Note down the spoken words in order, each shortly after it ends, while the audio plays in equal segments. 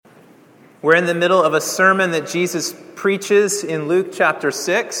We're in the middle of a sermon that Jesus preaches in Luke chapter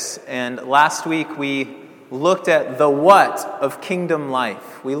 6, and last week we looked at the what of kingdom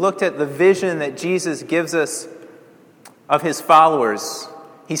life. We looked at the vision that Jesus gives us of his followers.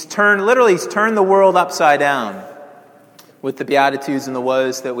 He's turned the world upside down with the Beatitudes and the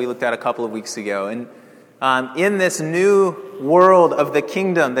woes that we looked at a couple of weeks ago. And in this new world of the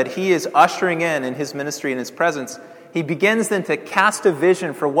kingdom that he is ushering in his ministry and his presence, he begins then to cast a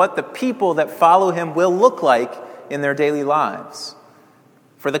vision for what the people that follow him will look like in their daily lives.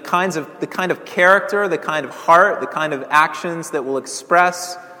 For the kind of character, the kind of heart, the kind of actions that will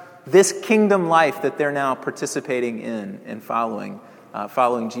express this kingdom life that they're now participating in and following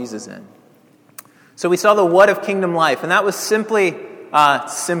Jesus in. So we saw the what of kingdom life, and that was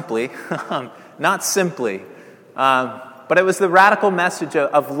not simply, but it was the radical message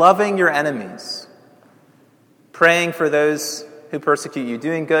of loving your enemies, praying for those who persecute you,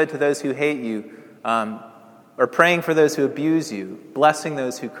 doing good to those who hate you, or praying for those who abuse you, blessing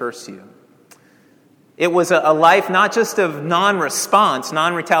those who curse you. It was a life not just of non-response,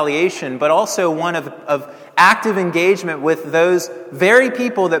 non-retaliation, but also one of active engagement with those very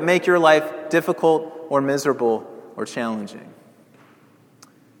people that make your life difficult or miserable or challenging.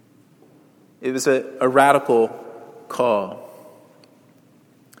 It was a radical call.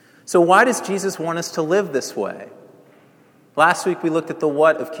 So why does Jesus want us to live this way? Last week we looked at the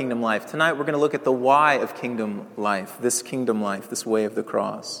what of kingdom life. Tonight we're going to look at the why of kingdom life, this way of the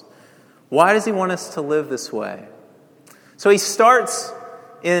cross. Why does he want us to live this way? So he starts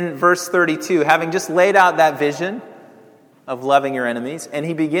in verse 32, having just laid out that vision of loving your enemies, and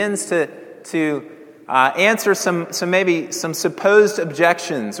he begins to answer some supposed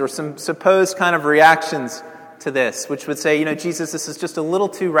objections or some supposed kind of reactions to this, which would say, Jesus, this is just a little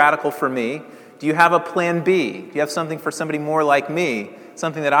too radical for me. Do you have a plan B? Do you have something for somebody more like me?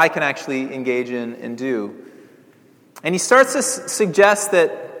 Something that I can actually engage in and do? And he starts to suggest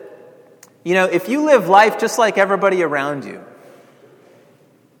that, if you live life just like everybody around you,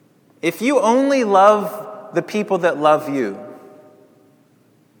 if you only love the people that love you,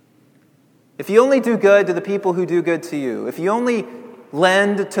 if you only do good to the people who do good to you, if you only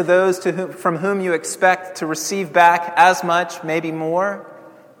lend to those from whom you expect to receive back as much, maybe more,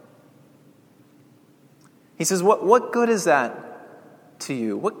 he says, what good is that to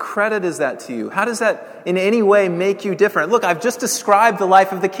you? What credit is that to you? How does that in any way make you different? Look, I've just described the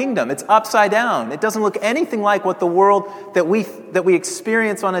life of the kingdom. It's upside down. It doesn't look anything like what the world that we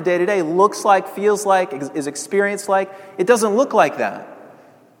experience on a day-to-day looks like, feels like, is experienced like. It doesn't look like that.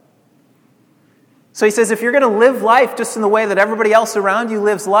 So he says, if you're going to live life just in the way that everybody else around you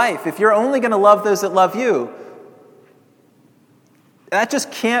lives life, if you're only going to love those that love you, that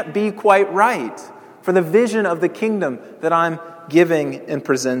just can't be quite right for the vision of the kingdom that I'm giving and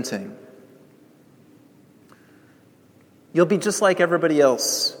presenting. You'll be just like everybody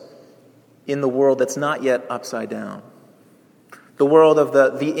else in the world that's not yet upside down. The world of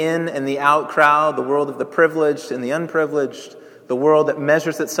the in and the out crowd, the world of the privileged and the unprivileged, the world that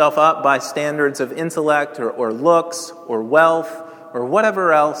measures itself up by standards of intellect or looks or wealth or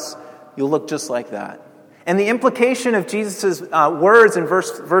whatever else, you'll look just like that. And the implication of Jesus' words in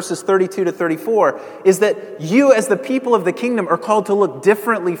verses 32 to 34 is that you as the people of the kingdom are called to look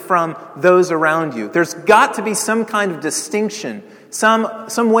differently from those around you. There's got to be some kind of distinction,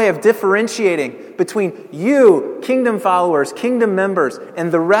 some way of differentiating between you, kingdom followers, kingdom members,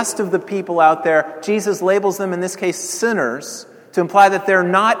 and the rest of the people out there. Jesus labels them, in this case, sinners, to imply that they're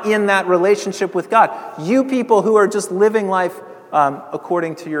not in that relationship with God. You people who are just living life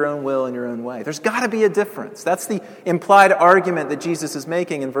according to your own will and your own way. There's got to be a difference. That's the implied argument that Jesus is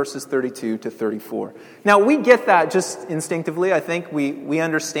making in verses 32 to 34. Now, we get that just instinctively. I think we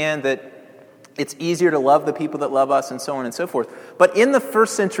understand that it's easier to love the people that love us and so on and so forth. But in the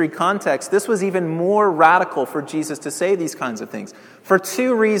first century context, this was even more radical for Jesus to say these kinds of things for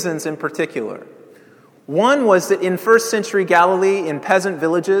two reasons in particular. One was that in first century Galilee, in peasant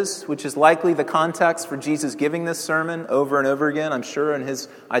villages, which is likely the context for Jesus giving this sermon over and over again, I'm sure, in his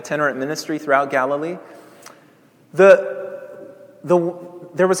itinerant ministry throughout Galilee,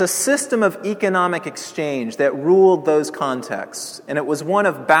 there was a system of economic exchange that ruled those contexts, and it was one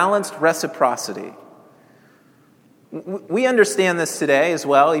of balanced reciprocity. We understand this today as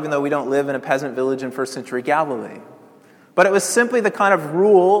well, even though we don't live in a peasant village in first century Galilee. But it was simply the kind of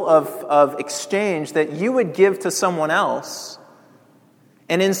rule of exchange that you would give to someone else,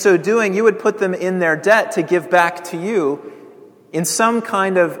 and in so doing, you would put them in their debt to give back to you in some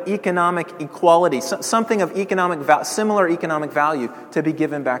kind of economic equality, something of similar economic value to be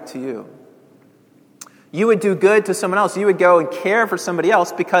given back to you. You would do good to someone else. You would go and care for somebody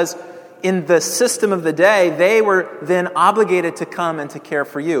else because in the system of the day, they were then obligated to come and to care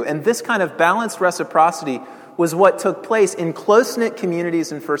for you. And this kind of balanced reciprocity was what took place in close-knit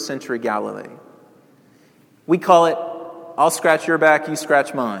communities in first century Galilee. We call it, I'll scratch your back, you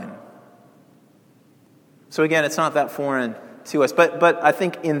scratch mine. So again, it's not that foreign to us. But I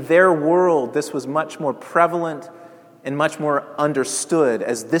think in their world, this was much more prevalent and much more understood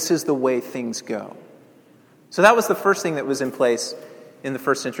as this is the way things go. So that was the first thing that was in place in the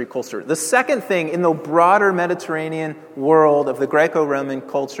first century culture. The second thing in the broader Mediterranean world of the Greco-Roman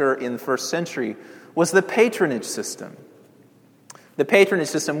culture in the first century was the patronage system. The patronage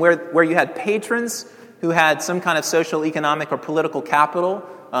system where you had patrons who had some kind of social, economic, or political capital,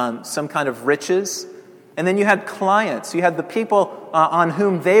 some kind of riches. And then you had clients. You had the people on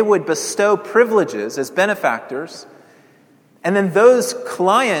whom they would bestow privileges as benefactors. And then those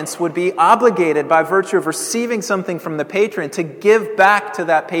clients would be obligated by virtue of receiving something from the patron to give back to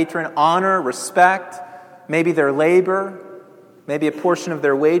that patron honor, respect, maybe their labor, maybe a portion of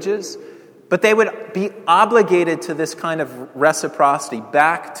their wages. But they would be obligated to this kind of reciprocity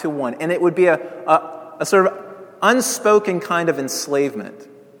back to one. And it would be a sort of unspoken kind of enslavement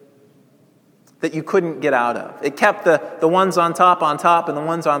that you couldn't get out of. It kept the ones on top, and the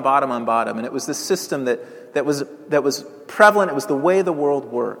ones on bottom. And it was this system that was prevalent. It was the way the world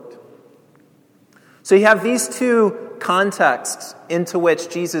worked. So you have these two contexts into which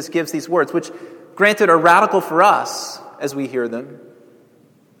Jesus gives these words, which, granted, are radical for us as we hear them,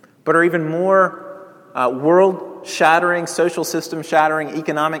 but are even more world-shattering, social system-shattering,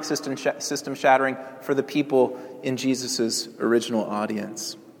 economic system-shattering for the people in Jesus' original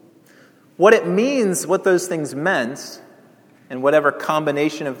audience. What it means, what those things meant, and whatever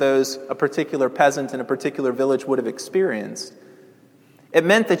combination of those a particular peasant in a particular village would have experienced, it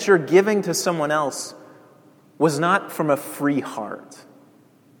meant that your giving to someone else was not from a free heart.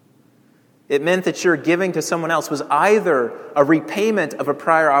 It meant that your giving to someone else was either a repayment of a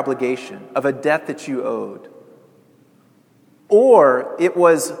prior obligation, of a debt that you owed, or it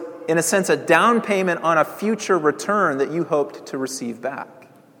was, in a sense, a down payment on a future return that you hoped to receive back.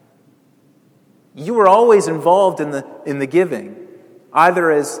 You were always involved in the giving, either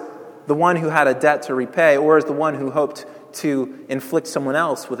as the one who had a debt to repay or as the one who hoped to inflict someone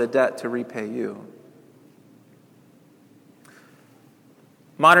else with a debt to repay you.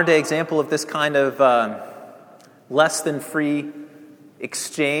 Modern day example of this kind of less than free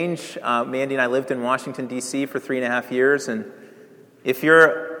exchange. Mandy and I lived in Washington, D.C. for 3.5 years, and if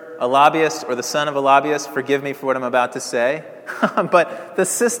you're a lobbyist or the son of a lobbyist, forgive me for what I'm about to say, but the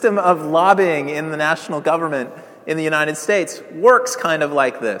system of lobbying in the national government in the United States works kind of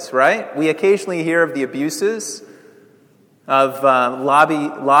like this, right? We occasionally hear of the abuses of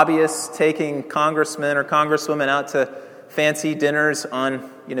lobbyists taking congressmen or congresswomen out to fancy dinners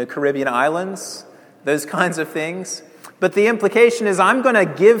on, Caribbean islands, those kinds of things. But the implication is, I'm going to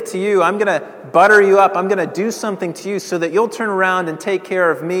give to you, I'm going to butter you up, I'm going to do something to you so that you'll turn around and take care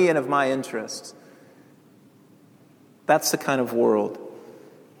of me and of my interests. That's the kind of world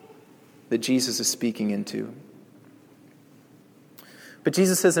that Jesus is speaking into. But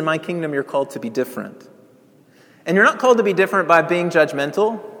Jesus says, in my kingdom, you're called to be different. And you're not called to be different by being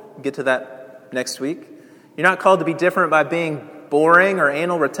judgmental. We'll get to that next week. You're not called to be different by being boring or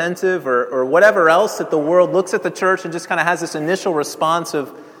anal retentive or whatever else that the world looks at the church and just kind of has this initial response of,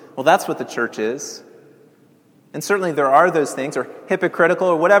 well, that's what the church is. And certainly there are those things, or hypocritical,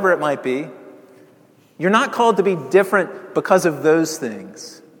 or whatever it might be. You're not called to be different because of those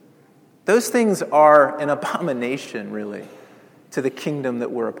things. Those things are an abomination, really, to the kingdom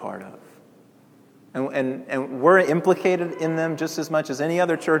that we're a part of. And we're implicated in them just as much as any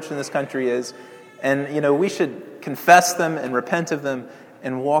other church in this country is. And, we should confess them and repent of them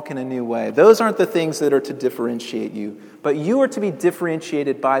and walk in a new way. Those aren't the things that are to differentiate you. But you are to be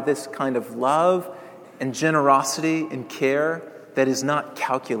differentiated by this kind of love and generosity and care that is not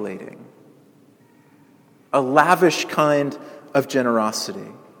calculating. A lavish kind of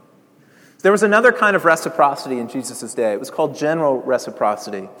generosity. There was another kind of reciprocity in Jesus' day. It was called general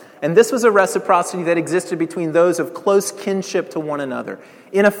reciprocity. And this was a reciprocity that existed between those of close kinship to one another.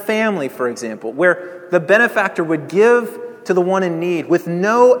 In a family, for example, where the benefactor would give to the one in need with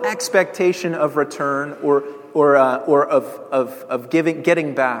no expectation of return or of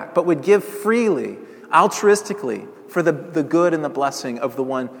getting back, but would give freely, altruistically, for the good and the blessing of the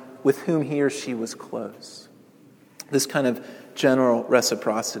one with whom he or she was close. This kind of general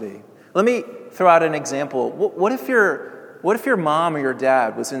reciprocity. Let me throw out an example. What if your mom or your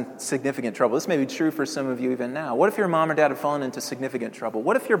dad was in significant trouble? This may be true for some of you even now. What if your mom or dad had fallen into significant trouble?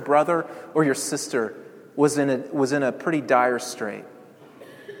 What if your brother or your sister was in a pretty dire strait?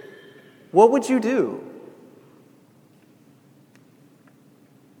 what would you do?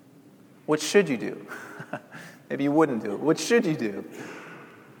 What should you do? Maybe you wouldn't do it. What should you do?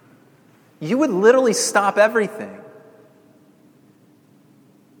 You would literally stop everything.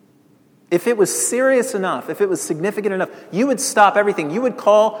 If it was serious enough, if it was significant enough, you would stop everything. You would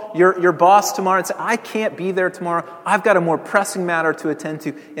call your boss tomorrow and say, I can't be there tomorrow. I've got a more pressing matter to attend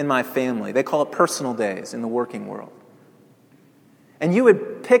to in my family. They call it personal days in the working world. And you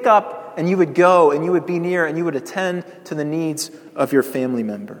would pick up and you would go and you would be near and you would attend to the needs of your family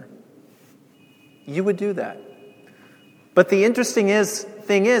member. You would do that. But the interesting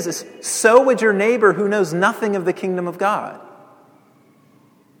thing is so would your neighbor who knows nothing of the kingdom of God.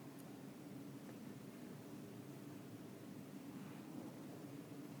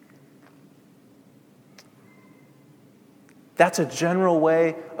 That's a general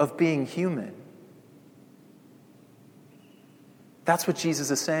way of being human. That's what Jesus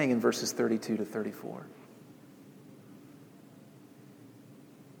is saying in verses 32 to 34.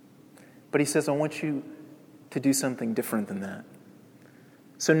 But he says, I want you to do something different than that.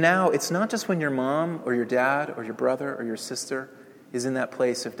 So now it's not just when your mom or your dad or your brother or your sister is in that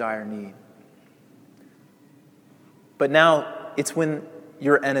place of dire need. But now it's when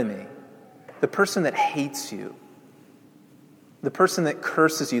your enemy, the person that hates you, the person that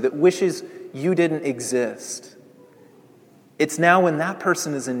curses you, that wishes you didn't exist, it's now when that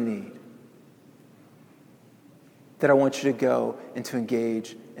person is in need that I want you to go and to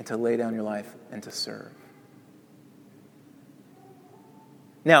engage and to lay down your life and to serve.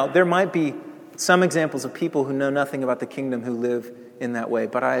 Now, there might be some examples of people who know nothing about the kingdom who live in that way,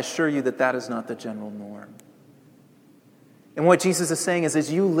 but I assure you that that is not the general norm. And what Jesus is saying is,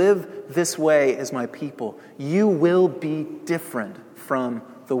 as you live this way as my people, you will be different from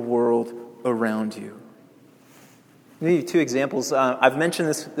the world around you. I'll give you two examples. I've mentioned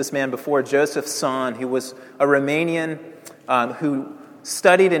this man before, Joseph Tson. He was a Romanian who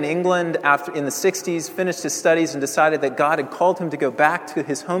studied in England in the 60s, finished his studies, and decided that God had called him to go back to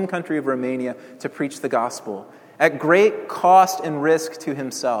his home country of Romania to preach the gospel at great cost and risk to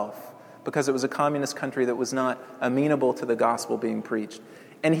himself, because it was a communist country that was not amenable to the gospel being preached.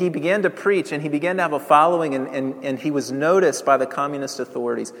 And he began to preach, and he began to have a following, and he was noticed by the communist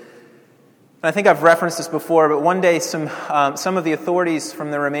authorities. And I think I've referenced this before, but one day some of the authorities from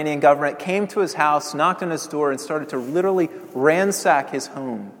the Romanian government came to his house, knocked on his door, and started to literally ransack his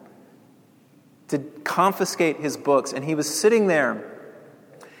home to confiscate his books. And he was sitting there,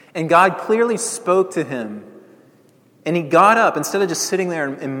 and God clearly spoke to him. And he got up, instead of just sitting there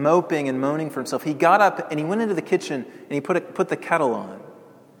and moping and moaning for himself, he got up and he went into the kitchen and he put the kettle on.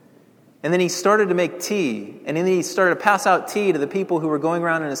 And then he started to make tea. And then he started to pass out tea to the people who were going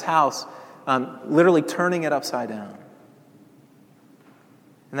around in his house, literally turning it upside down.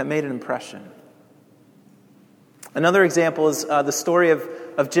 And that made an impression. Another example is the story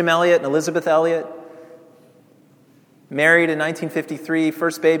of Jim Elliot and Elizabeth Elliot. Married in 1953,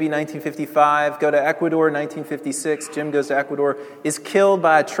 first baby 1955, go to Ecuador in 1956. Jim goes to Ecuador, is killed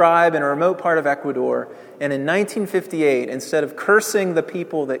by a tribe in a remote part of Ecuador. And in 1958, instead of cursing the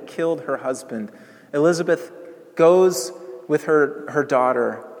people that killed her husband, Elizabeth goes with her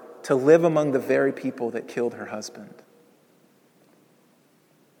daughter to live among the very people that killed her husband,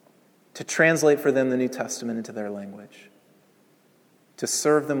 to translate for them the New Testament into their language, to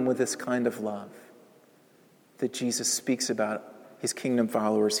serve them with this kind of love that Jesus speaks about his kingdom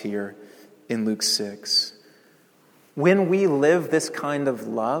followers here in Luke 6. When we live this kind of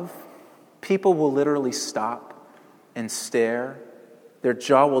love, people will literally stop and stare. Their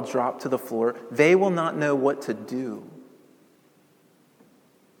jaw will drop to the floor. They will not know what to do.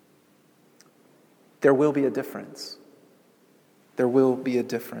 There will be a difference. There will be a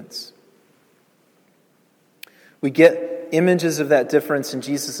difference. We get images of that difference in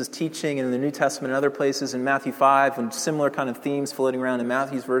Jesus' teaching and in the New Testament and other places in Matthew 5, and similar kind of themes floating around in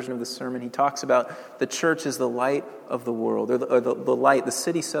Matthew's version of the sermon. He talks about the church as the light of the world, or the light, the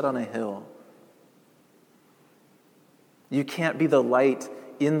city set on a hill. You can't be the light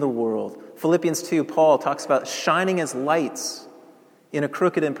in the world. Philippians 2, Paul talks about shining as lights in a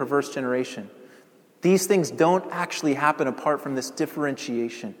crooked and perverse generation. These things don't actually happen apart from this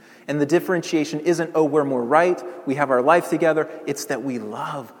differentiation. And the differentiation isn't, oh, we're more right, we have our life together. It's that we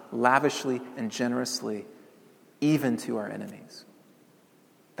love lavishly and generously, even to our enemies.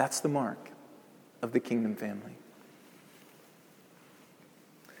 That's the mark of the kingdom family.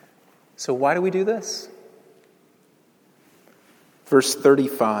 So why do we do this? Verse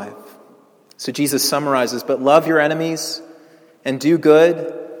 35. So Jesus summarizes, but love your enemies and do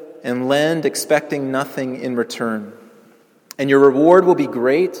good and lend expecting nothing in return. And your reward will be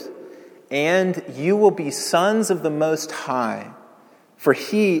great, and you will be sons of the Most High, for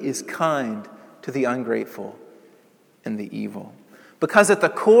he is kind to the ungrateful and the evil. Because at the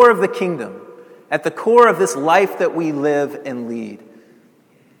core of the kingdom, at the core of this life that we live and lead,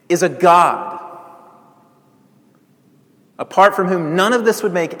 is a God, apart from whom none of this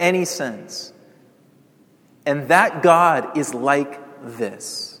would make any sense. And that God is like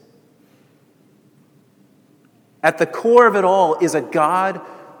this. At the core of it all is a God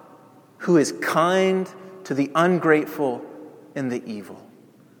who is kind to the ungrateful and the evil.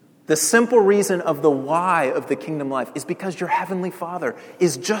 The simple reason of the why of the kingdom life is because your heavenly Father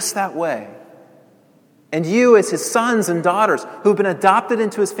is just that way. And you, as his sons and daughters who've been adopted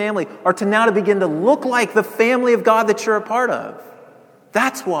into his family, are to now to begin to look like the family of God that you're a part of.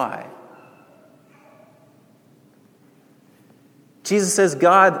 That's why. Jesus says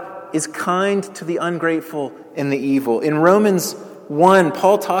God is kind to the ungrateful and the evil. In Romans 1,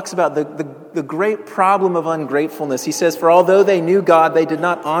 Paul talks about the great problem of ungratefulness. He says, for although they knew God, they did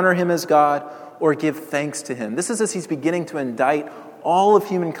not honor him as God or give thanks to him. This is as he's beginning to indict all of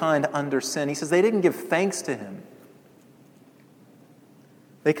humankind under sin. He says they didn't give thanks to him.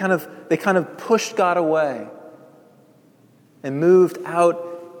 They kind of pushed God away and moved out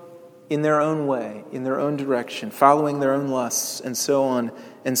in their own way, in their own direction, following their own lusts, and so on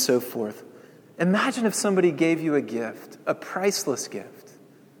and so forth. Imagine if somebody gave you a gift, a priceless gift.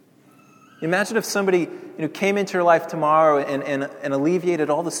 Imagine if somebody came into your life tomorrow and alleviated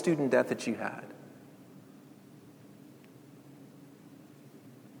all the student debt that you had.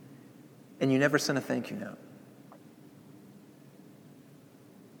 And you never sent a thank you note.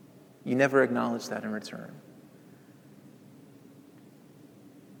 You never acknowledged that in return.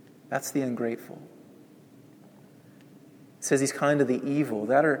 That's the ungrateful. It says he's kind to the evil.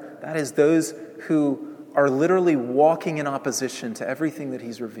 That is those who are literally walking in opposition to everything that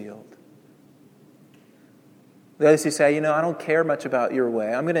he's revealed. Those who say, I don't care much about your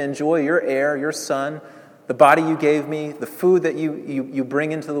way. I'm going to enjoy your air, your sun, the body you gave me, the food that you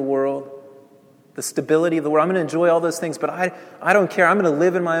bring into the world, the stability of the world. I'm going to enjoy all those things, but I don't care. I'm going to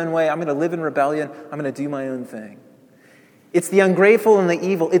live in my own way. I'm going to live in rebellion. I'm going to do my own thing. It's the ungrateful and the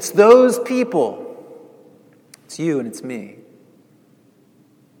evil. It's those people. It's you and it's me.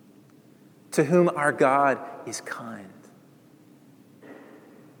 To whom our God is kind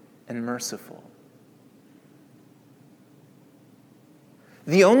and merciful.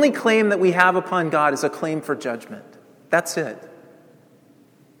 The only claim that we have upon God is a claim for judgment. That's it.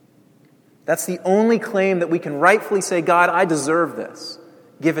 That's the only claim that we can rightfully say, God, I deserve this.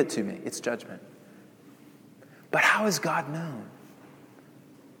 Give it to me. It's judgment. But how is God known?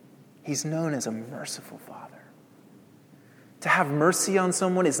 He's known as a merciful Father. To have mercy on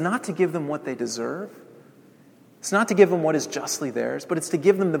someone is not to give them what they deserve. It's not to give them what is justly theirs, but it's to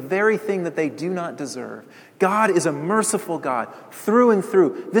give them the very thing that they do not deserve. God is a merciful God through and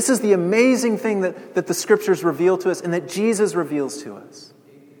through. This is the amazing thing that the Scriptures reveal to us and that Jesus reveals to us.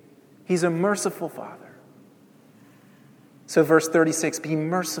 He's a merciful Father. So verse 36, be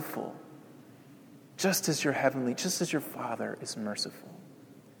merciful, just as your Father is merciful.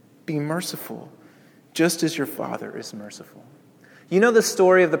 Be merciful, just as your Father is merciful. You know the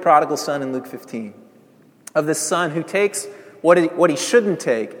story of the prodigal son in Luke 15, of this son who takes what he shouldn't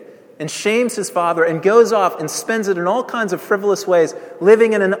take and shames his father and goes off and spends it in all kinds of frivolous ways,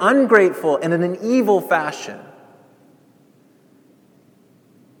 living in an ungrateful and in an evil fashion.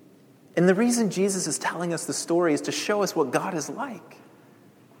 And the reason Jesus is telling us the story is to show us what God is like.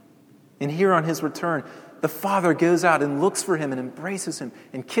 And here on his return, the father goes out and looks for him and embraces him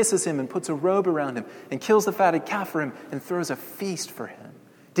and kisses him and puts a robe around him and kills the fatted calf for him and throws a feast for him.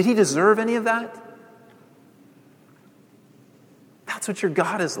 Did he deserve any of that? That's what your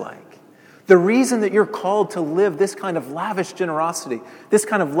God is like. The reason that you're called to live this kind of lavish generosity, this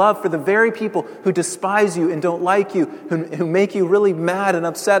kind of love for the very people who despise you and don't like you, who make you really mad and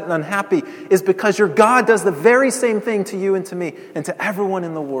upset and unhappy, is because your God does the very same thing to you and to me and to everyone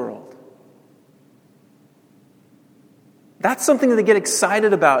in the world. That's something to get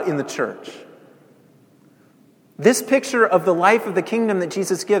excited about in the church. This picture of the life of the kingdom that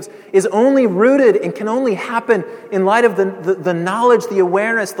Jesus gives is only rooted and can only happen in light of the knowledge, the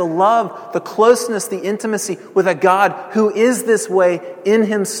awareness, the love, the closeness, the intimacy with a God who is this way in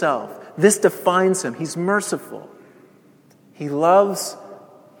himself. This defines him. He's merciful. He loves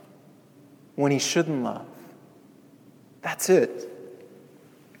when he shouldn't love. That's it.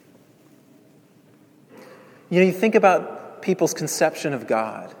 You think about people's conception of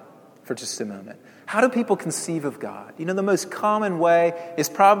God for just a moment. How do people conceive of God? You know, the most common way is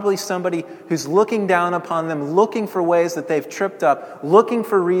probably somebody who's looking down upon them, looking for ways that they've tripped up, looking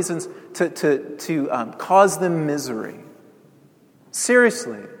for reasons to cause them misery.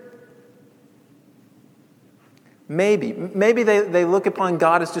 Seriously. Maybe they look upon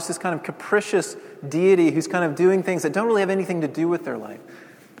God as just this kind of capricious deity who's kind of doing things that don't really have anything to do with their life.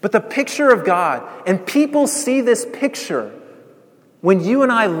 But the picture of God, and people see this picture when you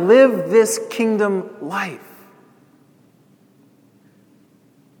and I live this kingdom life,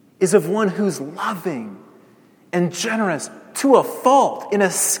 is of one who's loving and generous to a fault, in a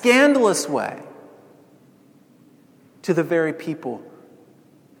scandalous way, to the very people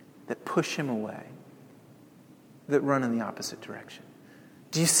that push him away, that run in the opposite direction.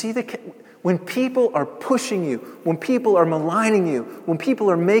 Do you see when people are pushing you, when people are maligning you, when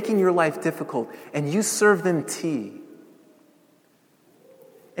people are making your life difficult, and you serve them tea,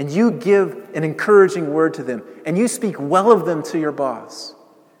 and you give an encouraging word to them, and you speak well of them to your boss,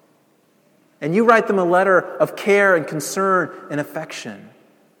 and you write them a letter of care and concern and affection,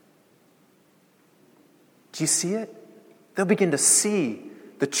 do you see it? They'll begin to see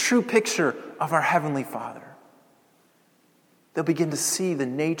the true picture of our Heavenly Father. They'll begin to see the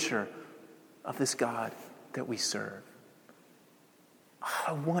nature of this God that we serve. Oh,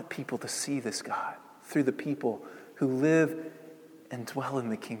 I want people to see this God through the people who live and dwell in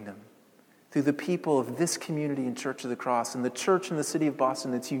the kingdom, through the people of this community and Church of the Cross and the church in the city of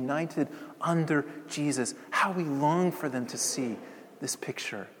Boston that's united under Jesus. How we long for them to see this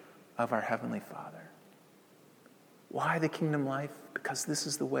picture of our Heavenly Father. Why the kingdom life? Because this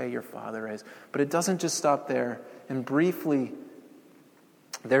is the way your Father is. But it doesn't just stop there. And briefly,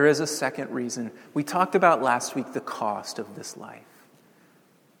 there is a second reason. We talked about last week the cost of this life.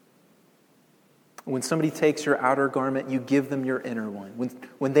 When somebody takes your outer garment, you give them your inner one.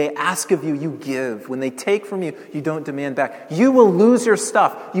 When they ask of you, you give. When they take from you, you don't demand back. You will lose your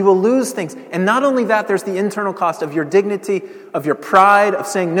stuff. You will lose things. And not only that, there's the internal cost of your dignity, of your pride, of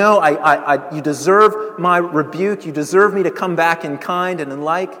saying, no, you deserve my rebuke. You deserve me to come back in kind and in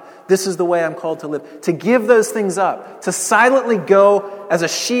like. This is the way I'm called to live. To give those things up. To silently go as a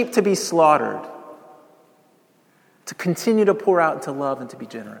sheep to be slaughtered. To continue to pour out and to love and to be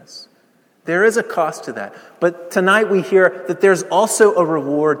generous. There is a cost to that. But tonight we hear that there's also a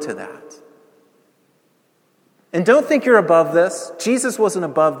reward to that. And don't think you're above this. Jesus wasn't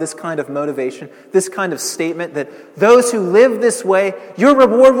above this kind of motivation, this kind of statement that those who live this way, your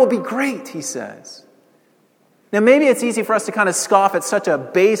reward will be great, he says. Now maybe it's easy for us to kind of scoff at such a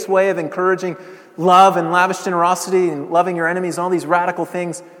base way of encouraging love and lavish generosity and loving your enemies, all these radical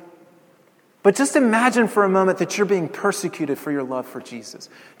things. But just imagine for a moment that you're being persecuted for your love for Jesus.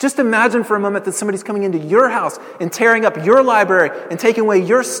 Just imagine for a moment that somebody's coming into your house and tearing up your library and taking away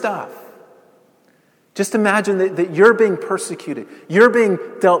your stuff. Just imagine that you're being persecuted. You're being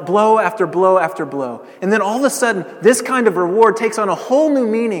dealt blow after blow after blow. And then all of a sudden, this kind of reward takes on a whole new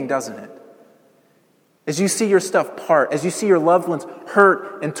meaning, doesn't it? As you see your stuff part, as you see your loved ones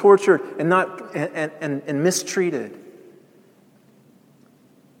hurt and tortured and mistreated.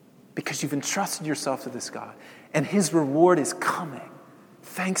 Because you've entrusted yourself to this God. And his reward is coming.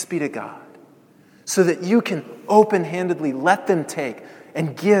 Thanks be to God. So that you can open-handedly let them take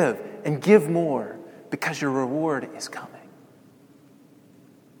and give more. Because your reward is coming.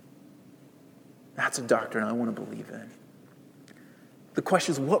 That's a doctrine I want to believe in. The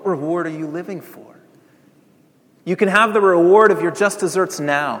question is, what reward are you living for? You can have the reward of your just deserts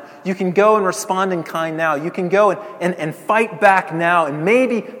now. You can go and respond in kind now. You can go and fight back now and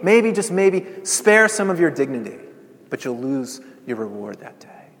maybe, just maybe, spare some of your dignity. But you'll lose your reward that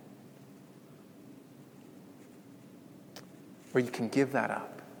day. Or you can give that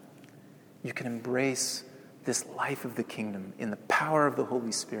up. You can embrace this life of the kingdom in the power of the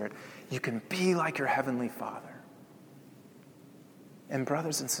Holy Spirit. You can be like your Heavenly Father. And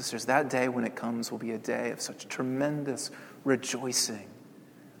brothers and sisters, that day when it comes will be a day of such tremendous rejoicing,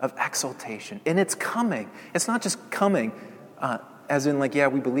 of exaltation. And it's coming. It's not just coming as in like, yeah,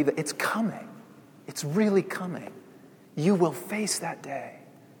 we believe it. It's coming. It's really coming. You will face that day.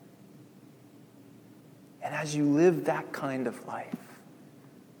 And as you live that kind of life,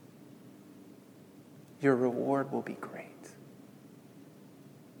 your reward will be great.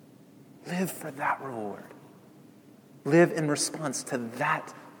 Live for that reward. Live in response to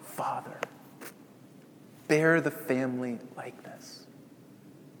that Father. Bear the family likeness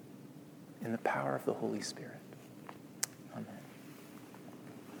in the power of the Holy Spirit.